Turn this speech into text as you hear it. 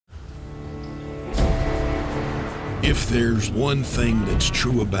If there's one thing that's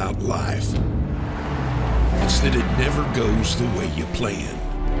true about life, it's that it never goes the way you plan.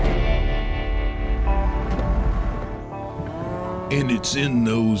 And it's in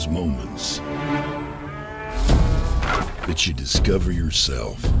those moments that you discover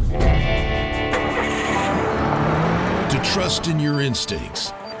yourself. To trust in your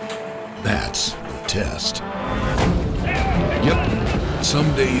instincts, that's the test. Yep,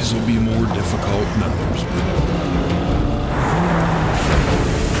 some days will be more difficult than others,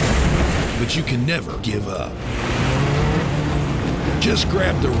 but you can never give up. Just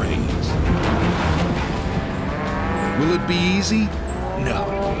grab the reins. Will it be easy?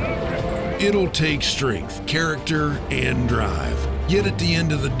 No. It'll take strength, character, and drive. Yet at the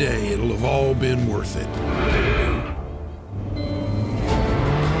end of the day, it'll have all been worth it.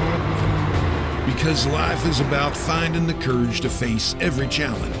 Because life is about finding the courage to face every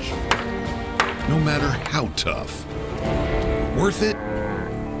challenge, no matter how tough. Worth it?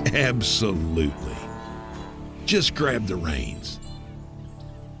 Absolutely. Just grab the reins.